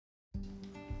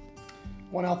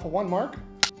1 alpha 1, Mark.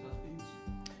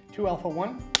 2 alpha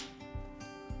 1.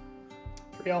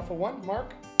 3 alpha 1,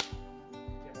 Mark.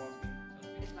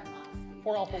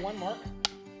 4 alpha 1, Mark.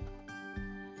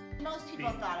 Most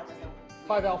people thought it was a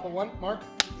 5 alpha 1, Mark.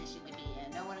 position to be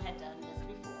in. No one had done this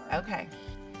before. Okay.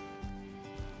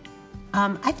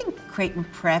 I think Creighton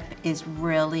Prep is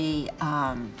really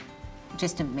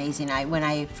just amazing. When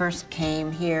I first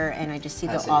came here and I just see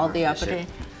all the opportunities.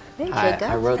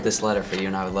 I wrote this letter for you,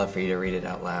 and I would love for you to read it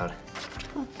out loud.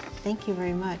 Oh, thank you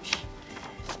very much.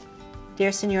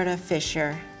 Dear Senora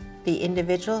Fisher, the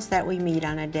individuals that we meet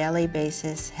on a daily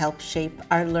basis help shape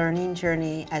our learning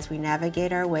journey as we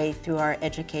navigate our way through our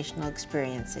educational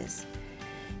experiences.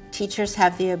 Teachers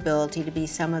have the ability to be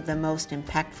some of the most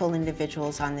impactful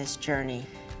individuals on this journey.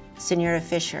 Senora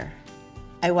Fisher,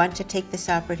 I want to take this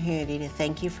opportunity to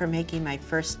thank you for making my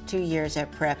first 2 years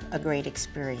at Prep a great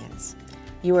experience.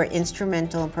 You were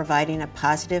instrumental in providing a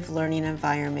positive learning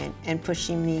environment and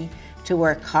pushing me to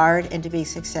work hard and to be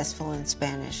successful in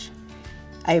Spanish.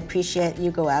 I appreciate you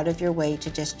go out of your way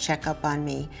to just check up on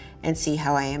me and see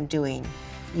how I am doing.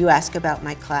 You ask about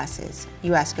my classes.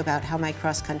 You ask about how my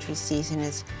cross-country season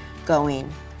is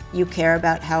going. You care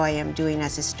about how I am doing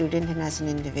as a student and as an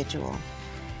individual.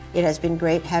 It has been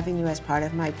great having you as part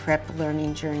of my prep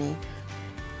learning journey.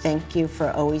 Thank you for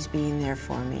always being there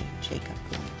for me, Jacob.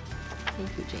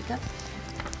 Thank you, Jacob.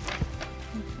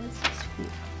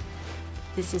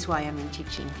 This is why I'm in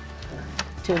teaching,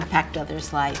 to impact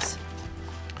others' lives.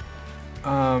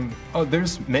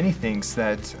 There's many things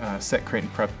that set Creighton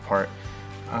Prep apart.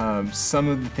 Some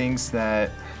of the things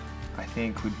that I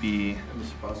think would be...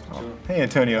 Hey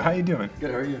Antonio, how you doing?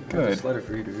 Good, how are you? Good. I have this letter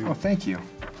for you to read. Oh, thank you.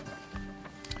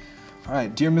 All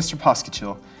right, dear Mr.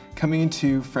 Poskachil, coming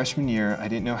into freshman year, I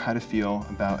didn't know how to feel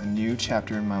about a new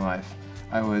chapter in my life.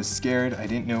 I was scared, I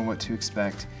didn't know what to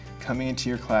expect. Coming into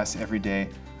your class every day,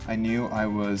 I knew I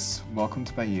was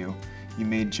welcomed by you. You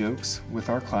made jokes with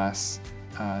our class,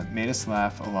 made us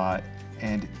laugh a lot,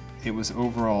 and it was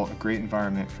overall a great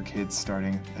environment for kids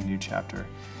starting a new chapter.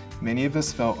 Many of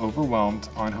us felt overwhelmed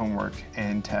on homework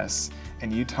and tests,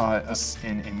 and you taught us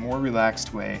in a more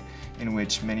relaxed way in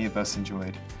which many of us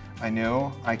enjoyed. I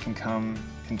know I can come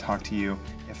and talk to you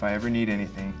if I ever need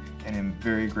anything, and am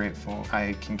very grateful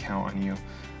I can count on you.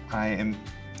 I am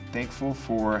thankful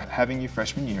for having you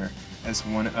freshman year as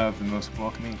one of the most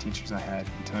welcoming teachers I had,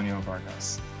 Antonio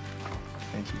Vargas.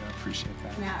 Thank you, I appreciate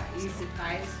that. Now, are you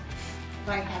surprised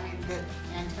by having the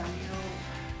Antonio?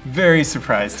 Very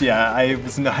surprised, yeah. I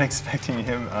was not expecting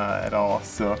him at all.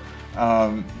 So,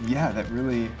 yeah, that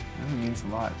really means a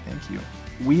lot. Thank you.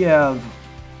 We have,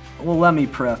 well, let me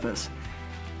preface.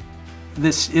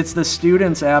 It's the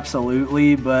students,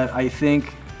 absolutely, but I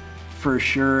think for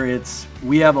sure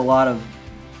we have a lot of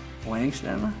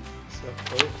Langston. What's up,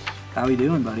 folks? How you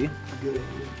doing, buddy? Good.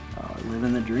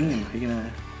 Living the dream.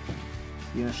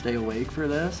 You gonna stay awake for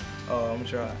this? Oh, I'm gonna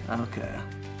try. Okay.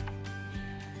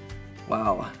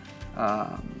 Wow.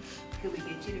 Could we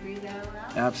get you to read that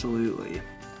aloud? Absolutely.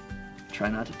 Try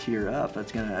not to tear up.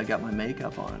 I got my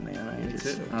makeup on, man.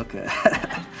 Okay.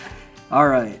 All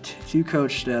right, to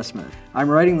Coach Stessman. I'm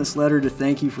writing this letter to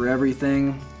thank you for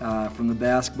everything, from the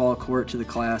basketball court to the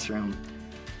classroom.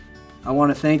 I want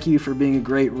to thank you for being a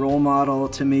great role model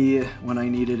to me when I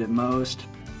needed it most.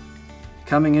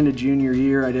 Coming into junior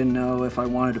year, I didn't know if I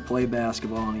wanted to play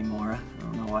basketball anymore. I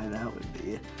don't know why that would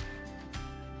be.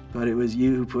 But it was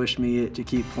you who pushed me to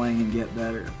keep playing and get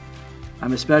better.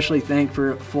 I'm especially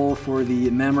thankful for the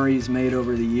memories made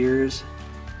over the years.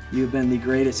 You've been the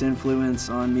greatest influence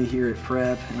on me here at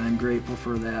Prep, and I'm grateful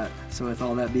for that. So with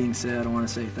all that being said, I want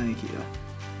to say thank you.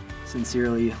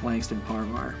 Sincerely, Langston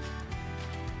Parmar.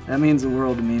 That means the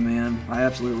world to me, man. I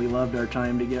absolutely loved our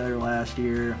time together last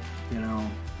year.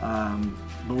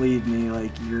 Believe me,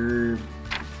 like you're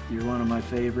one of my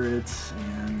favorites,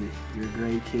 and you're a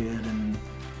great kid, and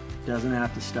it doesn't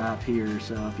have to stop here.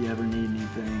 So if you ever need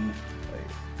anything,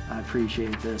 I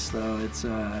appreciate this, though. It's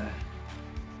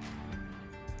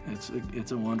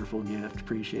a wonderful gift.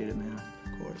 Appreciate it, man.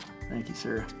 Of course. Thank you,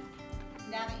 sir.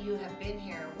 Now that you have been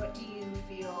here, what do you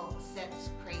feel sets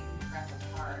Creighton Prep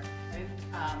apart?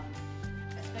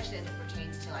 Especially as it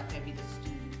pertains to like maybe the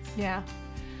students. Yeah.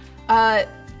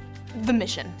 The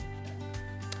mission.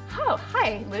 Oh,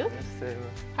 hi, Luke.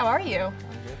 How are you? I'm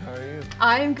good. How are you?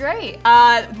 I'm great.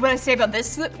 What I say about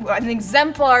this, an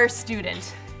exemplar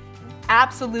student.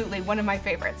 Absolutely, one of my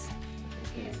favorites.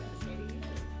 Yes, I say to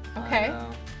you. Okay.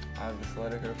 I have this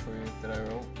letter here for you that I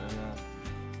wrote, and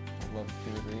I'd love if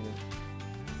you would read it.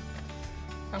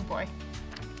 Oh boy.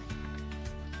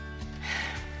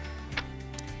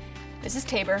 Mrs.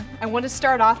 Tabor, I want to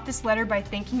start off this letter by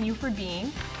thanking you for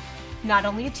being not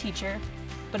only a teacher,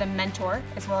 but a mentor,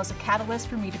 as well as a catalyst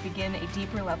for me to begin a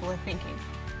deeper level of thinking.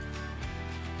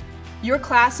 Your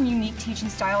class and unique teaching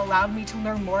style allowed me to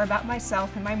learn more about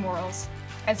myself and my morals,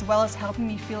 as well as helping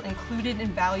me feel included and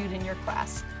valued in your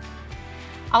class.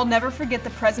 I'll never forget the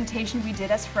presentation we did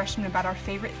as freshmen about our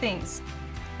favorite things,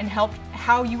 and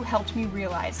how you helped me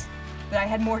realize that I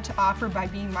had more to offer by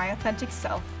being my authentic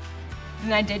self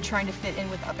than I did trying to fit in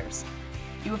with others.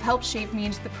 You have helped shape me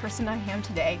into the person I am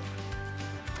today,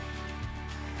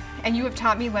 and you have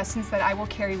taught me lessons that I will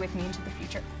carry with me into the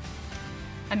future.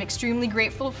 I'm extremely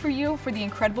grateful for you for the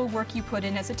incredible work you put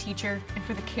in as a teacher and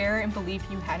for the care and belief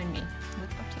you had in me. Luke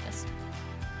Martinez.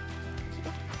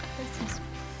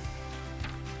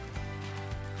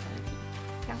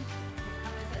 Yeah.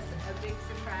 Was this a big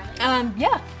surprise?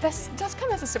 Yeah, this does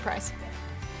come as a surprise.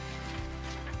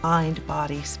 Mind,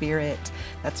 body, spirit,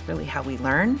 that's really how we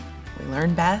learn. We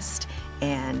learn best,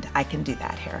 and I can do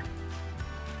that here.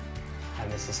 Hi,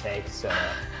 Mrs. Fake. So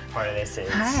part of this is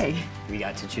Hi. We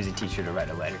got to choose a teacher to write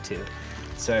a letter to.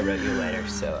 So I wrote you a letter,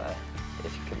 so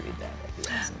if you could read that, that'd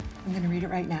be awesome. I'm gonna read it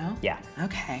right now? Yeah.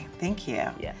 Okay, thank you.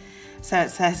 Yeah. So it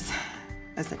says,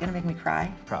 is it gonna make me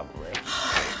cry? Probably.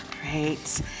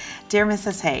 Great. Dear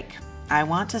Mrs. Hake, I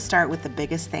want to start with the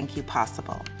biggest thank you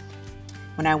possible.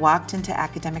 When I walked into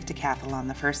academic decathlon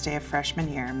the first day of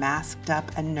freshman year, masked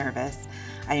up and nervous,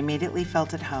 I immediately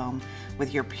felt at home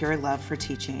with your pure love for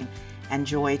teaching and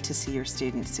joy to see your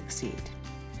students succeed.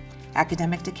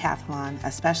 Academic decathlon,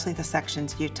 especially the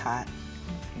sections you taught,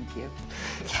 thank you,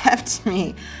 kept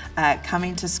me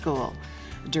coming to school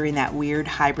during that weird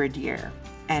hybrid year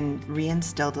and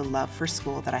reinstilled a love for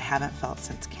school that I haven't felt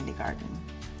since kindergarten.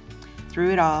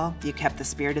 Through it all, you kept the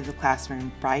spirit of the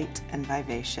classroom bright and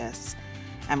vivacious,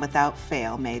 and without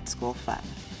fail made school fun.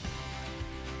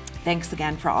 Thanks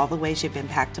again for all the ways you've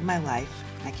impacted my life.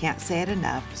 I can't say it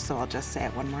enough, so I'll just say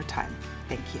it one more time.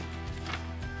 Thank you.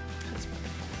 That's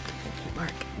wonderful. Thank you,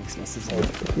 Mark. Thanks, Mrs. Hake.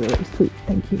 That's really sweet.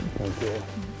 Thank you. Thank you.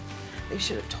 They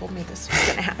should have told me this was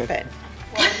gonna happen.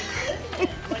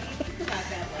 What do you think about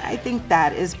that letter? I think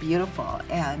that is beautiful,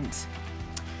 and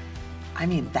I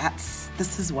mean,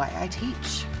 this is why I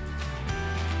teach.